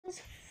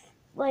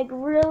like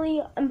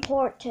really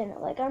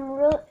important. Like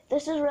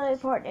this is really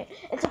important.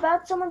 It's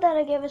about someone that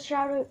I gave a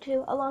shout out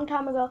to a long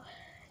time ago.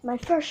 My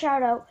first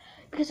shout out,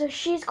 because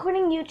she's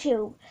quitting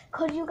YouTube.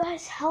 Could you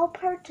guys help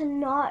her to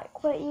not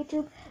quit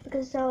YouTube?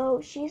 Because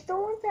she's the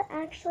one that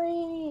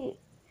actually,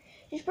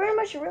 she's pretty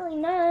much really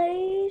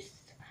nice.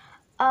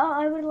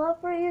 I would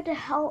love for you to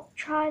help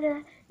try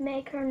to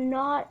make her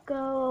not go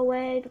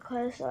away,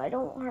 because I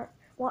don't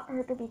want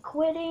her to be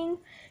quitting,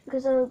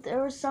 because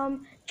there was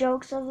some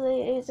jokes of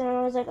these and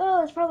I was like,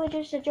 oh, it's probably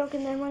just a joke,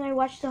 and then when I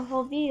watched the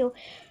whole video,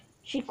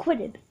 she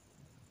quitted,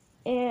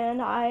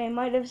 and I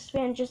might have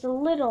spammed just a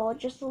little,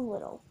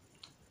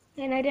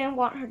 and I didn't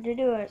want her to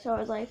do it, so I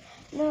was like,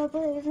 no,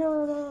 please,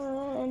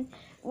 no, and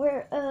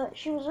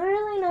she was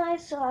really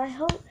nice, so I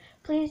hope,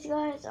 please,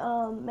 guys,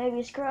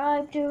 maybe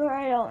subscribe to her,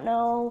 I don't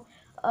know,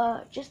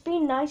 just be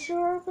nice to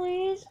her,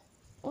 please,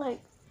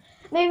 like,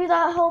 maybe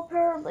that helped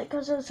her,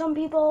 because some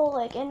people,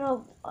 like, in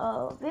a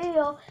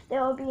video, they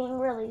were being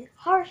really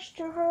harsh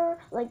to her,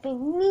 like,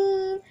 being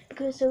mean,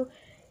 because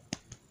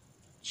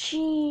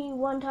she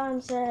one time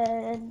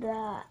said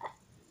that,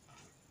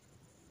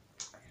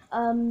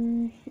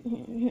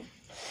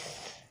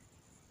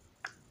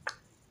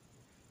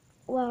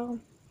 well,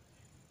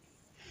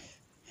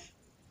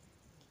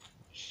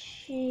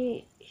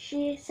 she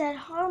said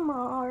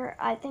Harmar.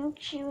 I think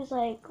she was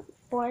like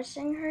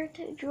forcing her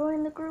to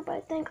join the group.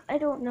 I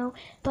don't know,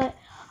 but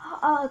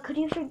could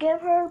you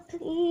forgive her,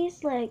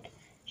 please? Like,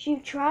 she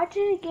tried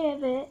to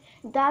give it.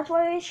 That's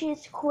why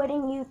she's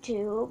quitting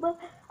YouTube.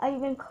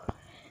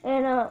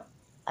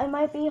 I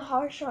might be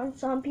harsh on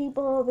some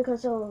people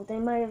because they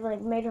might have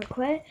like made her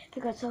quit,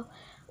 because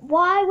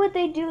why would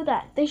they do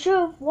that? They should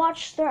have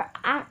watched their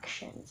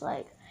actions.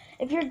 Like,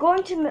 if you're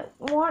going to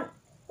want,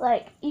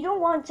 like, you don't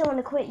want someone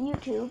to quit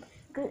YouTube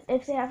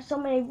if they have so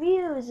many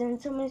views and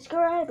so many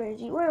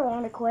subscribers. You wouldn't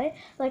want to quit.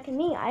 Like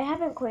me, I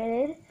haven't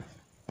quitted.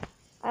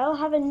 I'll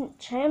have a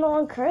channel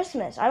on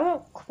Christmas. I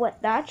won't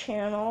quit that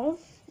channel.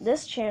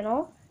 This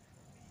channel.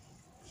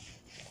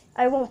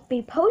 I won't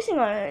be posting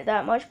on it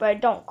that much, but I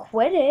don't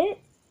quit it.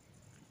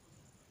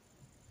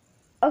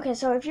 Okay,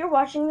 so if you're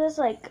watching this,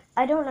 like,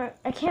 I don't know,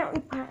 I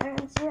can't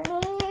pronounce your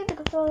name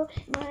because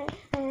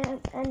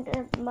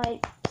my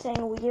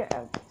saying weird,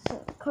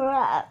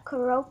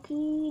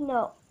 karaoke,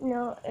 no,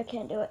 I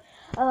can't do it.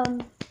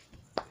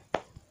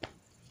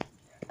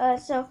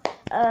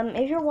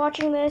 If you're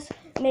watching this,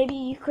 maybe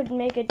you could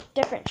make a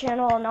different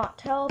channel and not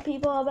tell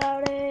people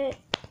about it.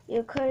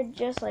 You could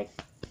just, like,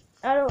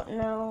 I don't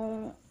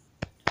know,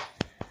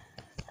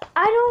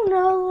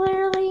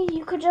 literally,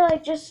 you could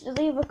just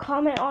leave a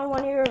comment on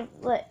one of your,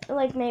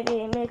 like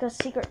maybe make a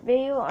secret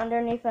video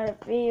underneath a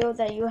video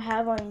that you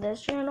have on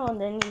this channel, and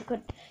then you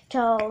could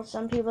tell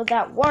some people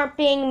that weren't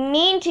being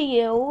mean to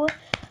you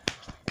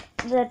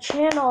the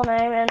channel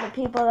name, and the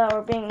people that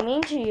were being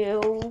mean to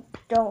you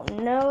don't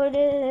know it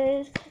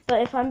is.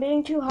 But if I'm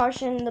being too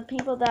harsh and the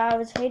people that I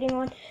was hating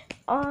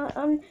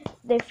on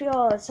they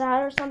feel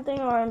sad or something,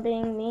 or I'm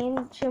being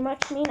mean, too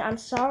much mean, I'm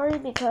sorry,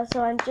 because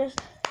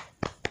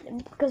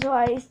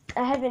I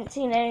haven't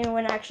seen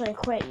anyone actually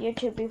quit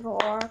YouTube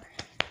before,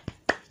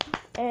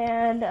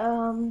 and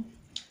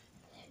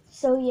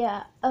so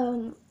yeah,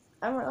 I'm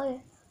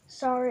really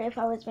sorry if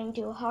I was being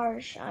too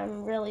harsh.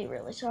 I'm really,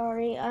 really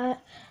sorry. I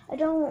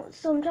don't,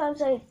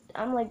 sometimes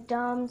I'm like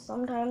dumb.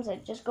 Sometimes I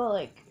just go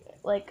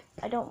like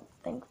I don't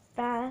think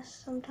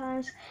fast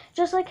sometimes,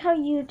 just like how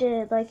you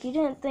did. Like, you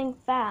didn't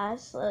think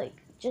fast, like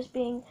just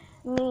being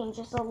mean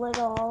just a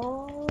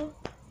little.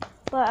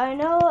 But I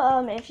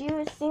know, if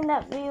you've seen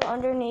that video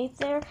underneath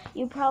there,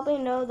 you probably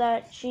know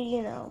that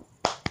she,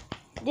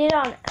 did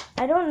on,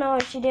 I don't know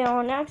if she did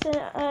on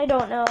accident, I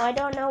don't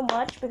know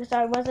much because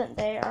I wasn't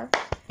there.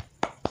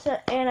 So,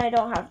 and I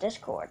don't have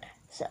Discord,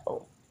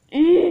 so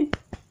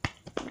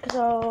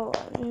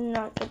I'm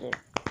not gonna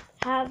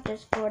have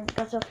Discord,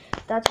 because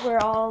that's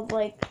where all,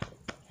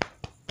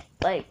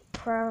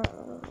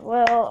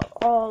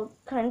 all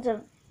kinds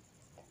of,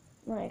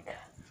 like,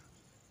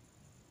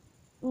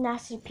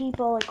 nasty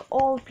people, like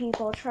old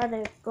people, try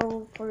to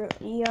go for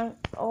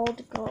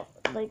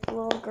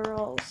little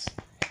girls,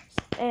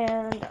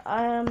 and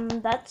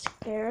that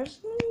scares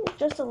me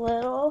just a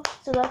little.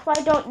 So that's why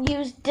I don't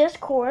use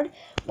Discord.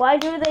 Why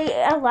do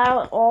they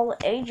allow all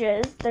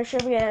ages? There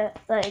should be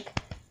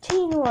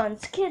teen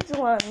ones, kids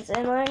ones,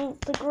 and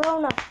the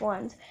grown-up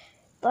ones,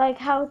 like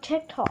how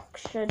TikTok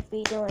should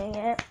be doing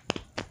it.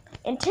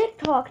 And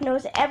TikTok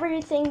knows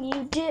everything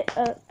you did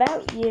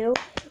about you.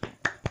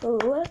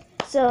 Ooh.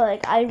 So,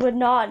 I would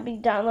not be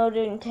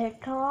downloading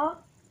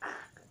TikTok,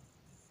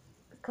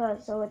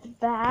 because, it's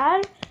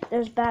bad.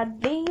 There's bad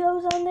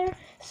videos on there.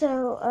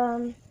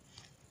 So,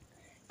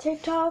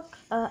 TikTok,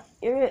 I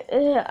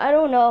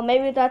don't know,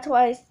 maybe that's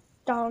why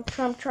Donald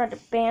Trump tried to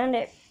ban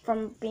it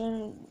from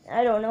being,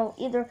 I don't know,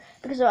 either,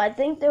 because I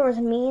think there was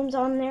memes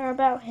on there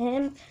about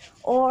him,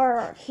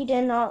 or he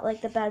did not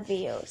like the bad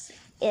videos.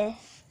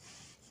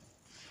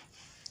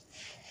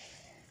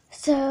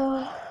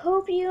 So,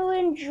 hope you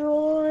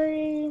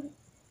enjoy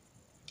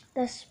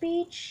the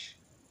speech.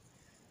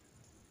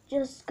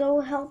 just go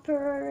help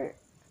her.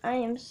 I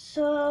am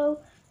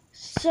so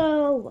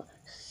sad,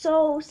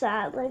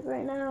 like,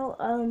 right now.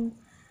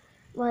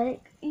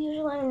 Like,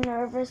 usually I'm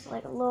nervous,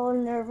 like, a little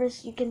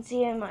nervous. You can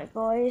see it in my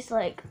voice.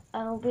 Like,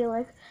 I'll be,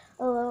 like,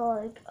 a little,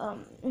 like,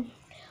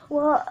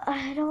 well,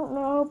 I don't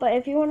know. But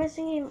if you want to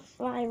see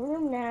my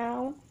room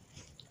now,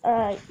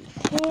 you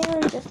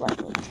can just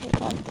let me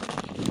take off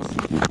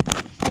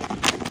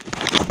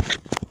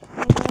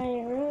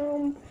my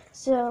room.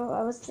 So,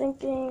 I was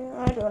thinking,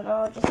 I don't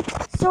know,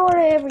 just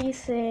sorting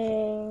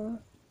everything.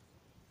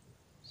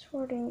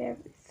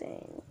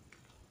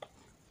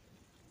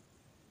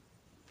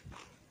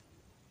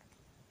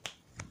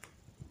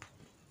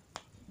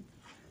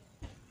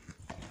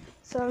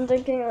 So I'm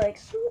thinking, like,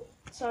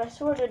 so I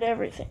sorted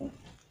everything,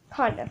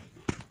 kind of.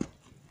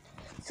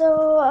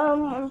 So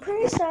I'm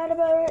pretty sad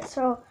about it.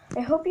 So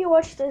I hope you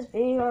watch this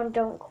video and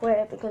don't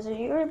quit, because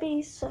you were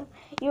being so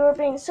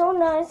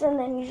nice, and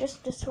then you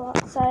just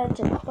decided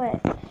to quit.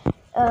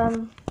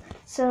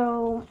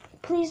 So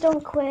please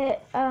don't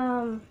quit.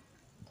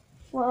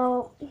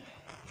 Well,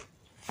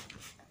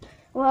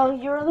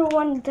 you're the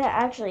one that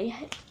actually,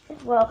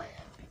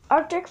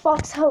 Arctic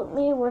Fox helped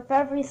me with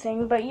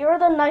everything, but you're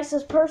the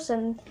nicest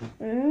person.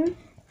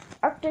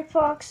 Arctic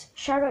Fox,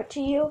 shout out to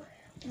you.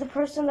 The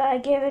person that I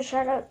gave a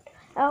shout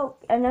out,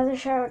 another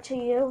shout out to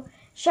you.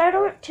 Shout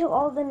out to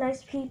all the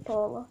nice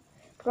people.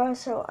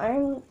 Because of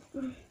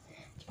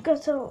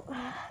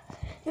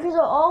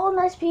all the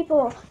nice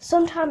people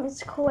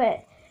sometimes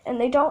quit, and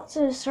they don't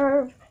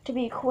deserve to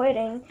be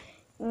quitting.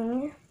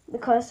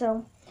 Because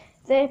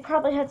they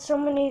probably had so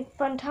many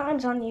fun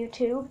times on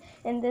YouTube,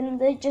 and then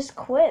they just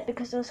quit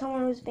because of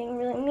someone who was being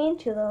really mean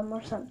to them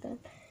or something.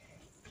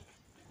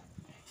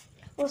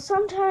 Well,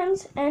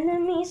 sometimes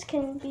enemies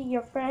can be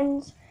your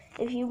friends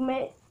if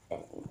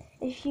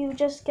you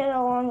just get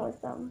along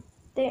with them.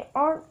 They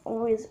aren't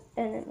always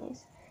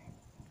enemies.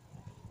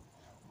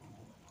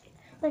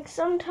 Like,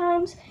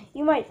 sometimes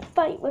you might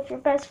fight with your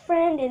best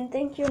friend and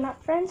think you're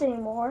not friends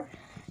anymore.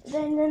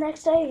 Then the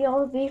next day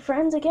you'll be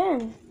friends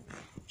again.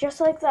 Just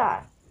like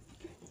that.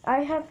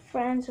 I have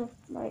fights with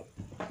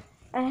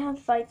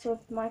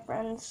my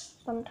friends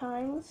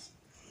sometimes.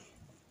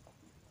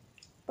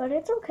 But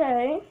it's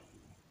okay.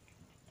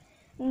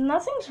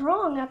 Nothing's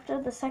wrong after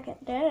the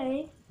second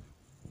day.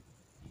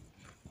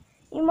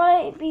 You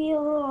might be a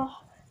little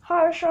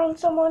harsh on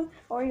someone,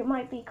 or you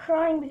might be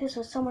crying because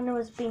of someone who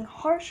was being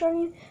harsh on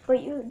you,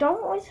 but you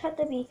don't always have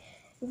to be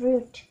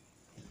rude.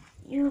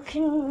 You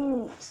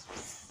can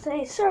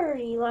say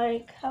sorry,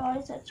 like how I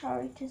said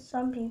sorry to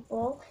some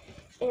people,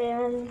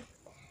 and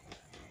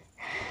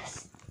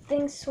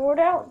things sort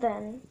out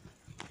then.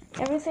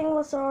 Everything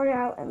will sort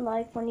out in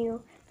life when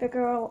you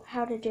figure out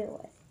how to do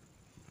it.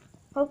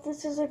 Hope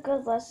this is a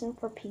good lesson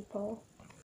for people.